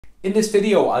In this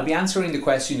video, I'll be answering the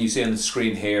question you see on the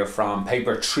screen here from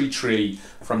paper 3.3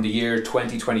 from the year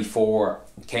 2024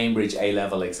 Cambridge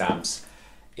A-level exams.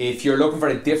 If you're looking for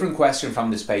a different question from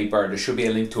this paper, there should be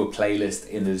a link to a playlist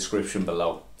in the description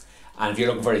below. And if you're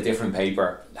looking for a different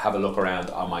paper, have a look around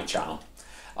on my channel.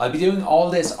 I'll be doing all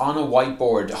this on a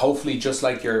whiteboard, hopefully just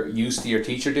like you're used to your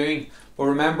teacher doing. But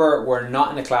remember, we're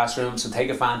not in a classroom, so take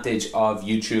advantage of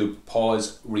YouTube,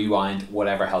 pause, rewind,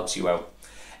 whatever helps you out.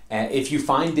 If you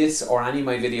find this or any of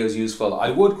my videos useful, I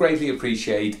would greatly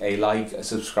appreciate a like, a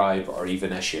subscribe, or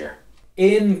even a share.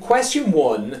 In question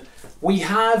 1, we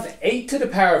have 8 to the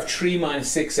power of 3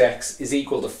 minus 6x is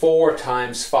equal to 4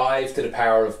 times 5 to the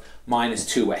power of minus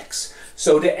 2x.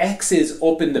 So the x is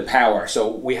up in the power,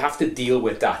 so we have to deal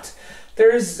with that.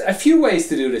 There's a few ways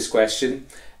to do this question.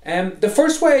 The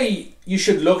first way you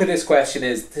should look at this question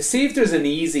is to see if there's an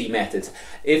easy method,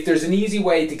 if there's an easy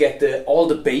way to get all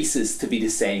the bases to be the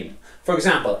same. For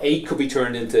example, 8 could be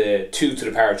turned into 2 to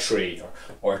the power of 3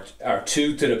 or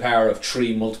 2 to the power of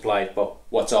 3 multiplied by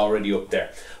what's already up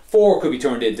there. 4 could be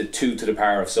turned into 2 to the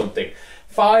power of something.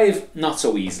 5, not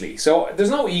so easily. So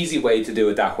there's no easy way to do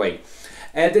it that way.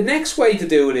 The next way to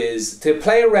do it is to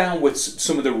play around with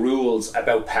some of the rules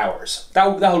about powers.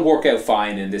 That'll work out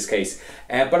fine in this case.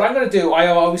 But I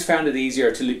always found it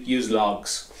easier to use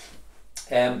logs.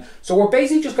 So we're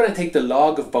basically just going to take the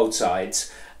log of both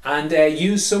sides and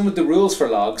use some of the rules for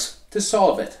logs to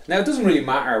solve it. Now it doesn't really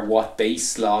matter what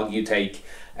base log you take.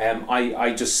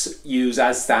 I just use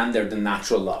as standard the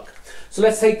natural log. So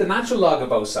let's take the natural log of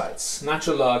both sides.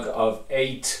 Natural log of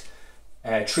 8,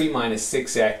 3 minus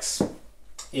 6x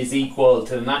is equal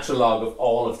to the natural log of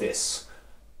all of this.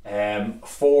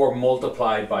 4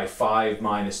 multiplied by 5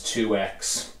 minus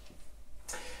 2x.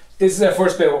 This is the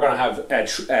first bit we're going to have a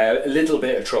little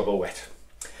bit of trouble with.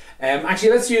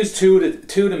 Actually, let's use two of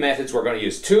the methods we're going to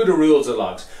use, two of the rules of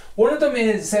logs. One of them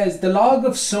says the log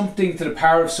of something to the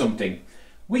power of something.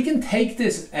 We can take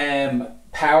this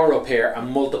power up here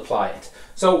and multiply it.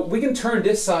 So we can turn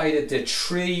this side into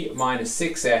 3 minus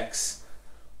 6x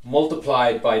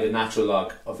multiplied by the natural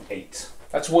log of 8.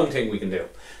 That's one thing we can do.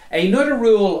 Another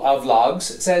rule of logs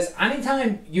says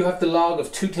anytime you have the log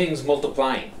of two things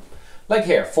multiplying, like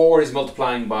here, 4 is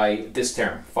multiplying by this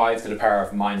term, 5 to the power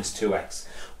of minus 2x.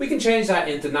 We can change that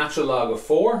into natural log of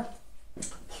 4,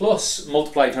 plus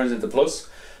multiply turns into plus,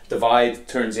 divide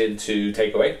turns into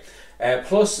take away,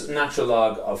 plus natural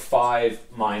log of 5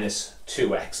 minus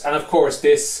 2x. And of course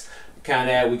this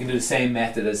we can do the same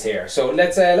method as here. So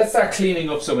let's start cleaning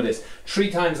up some of this.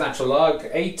 3 times natural log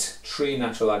 8, 3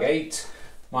 natural log 8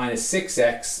 minus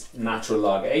 6x natural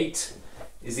log 8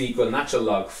 is equal to natural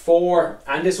log 4,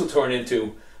 and this will turn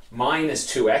into minus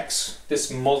 2x. This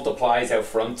multiplies out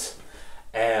front,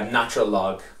 natural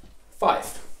log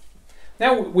 5.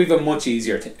 Now we've a much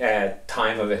easier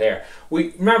time of it here.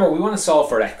 Remember, we want to solve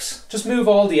for x. Just move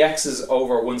all the x's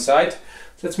over one side.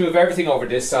 Let's move everything over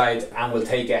this side and we'll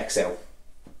take x out.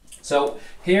 So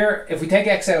here, if we take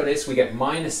x out of this, we get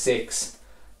minus 6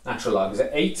 natural log is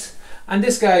 8. And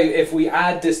this guy, if we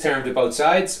add this term to both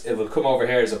sides, it will come over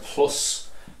here as a plus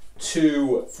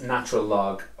 2 natural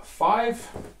log 5.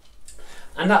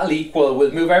 And that'll equal,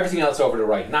 we'll move everything else over to the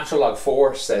right. Natural log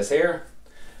 4 says here.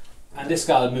 And this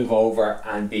guy will move over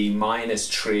and be minus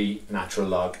 3 natural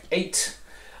log 8.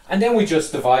 And then we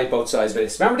just divide both sides by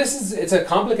this. Remember, it's a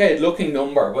complicated looking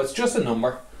number, but it's just a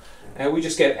number. And we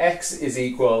just get x is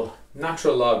equal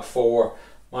natural log 4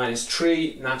 minus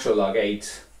 3 natural log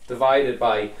 8 divided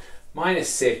by minus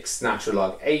 6 natural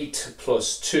log 8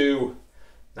 plus 2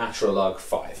 natural log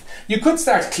 5. You could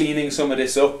start cleaning some of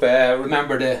this up.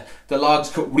 Remember, the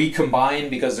logs could recombine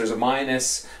because there's a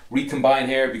minus, recombine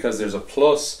here because there's a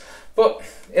plus. But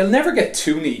it'll never get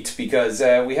too neat because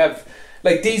we have,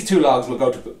 like, these two logs will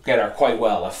go together quite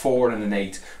well, a 4 and an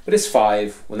 8, but this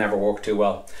 5 will never work too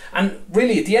well. And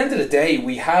really, at the end of the day,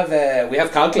 we have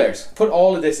calculators. Put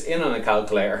all of this in on a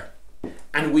calculator,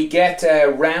 and we get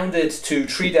rounded to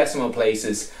 3 decimal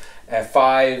places,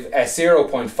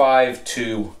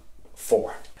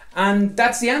 0.524. And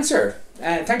that's the answer.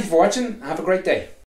 Thank you for watching. Have a great day.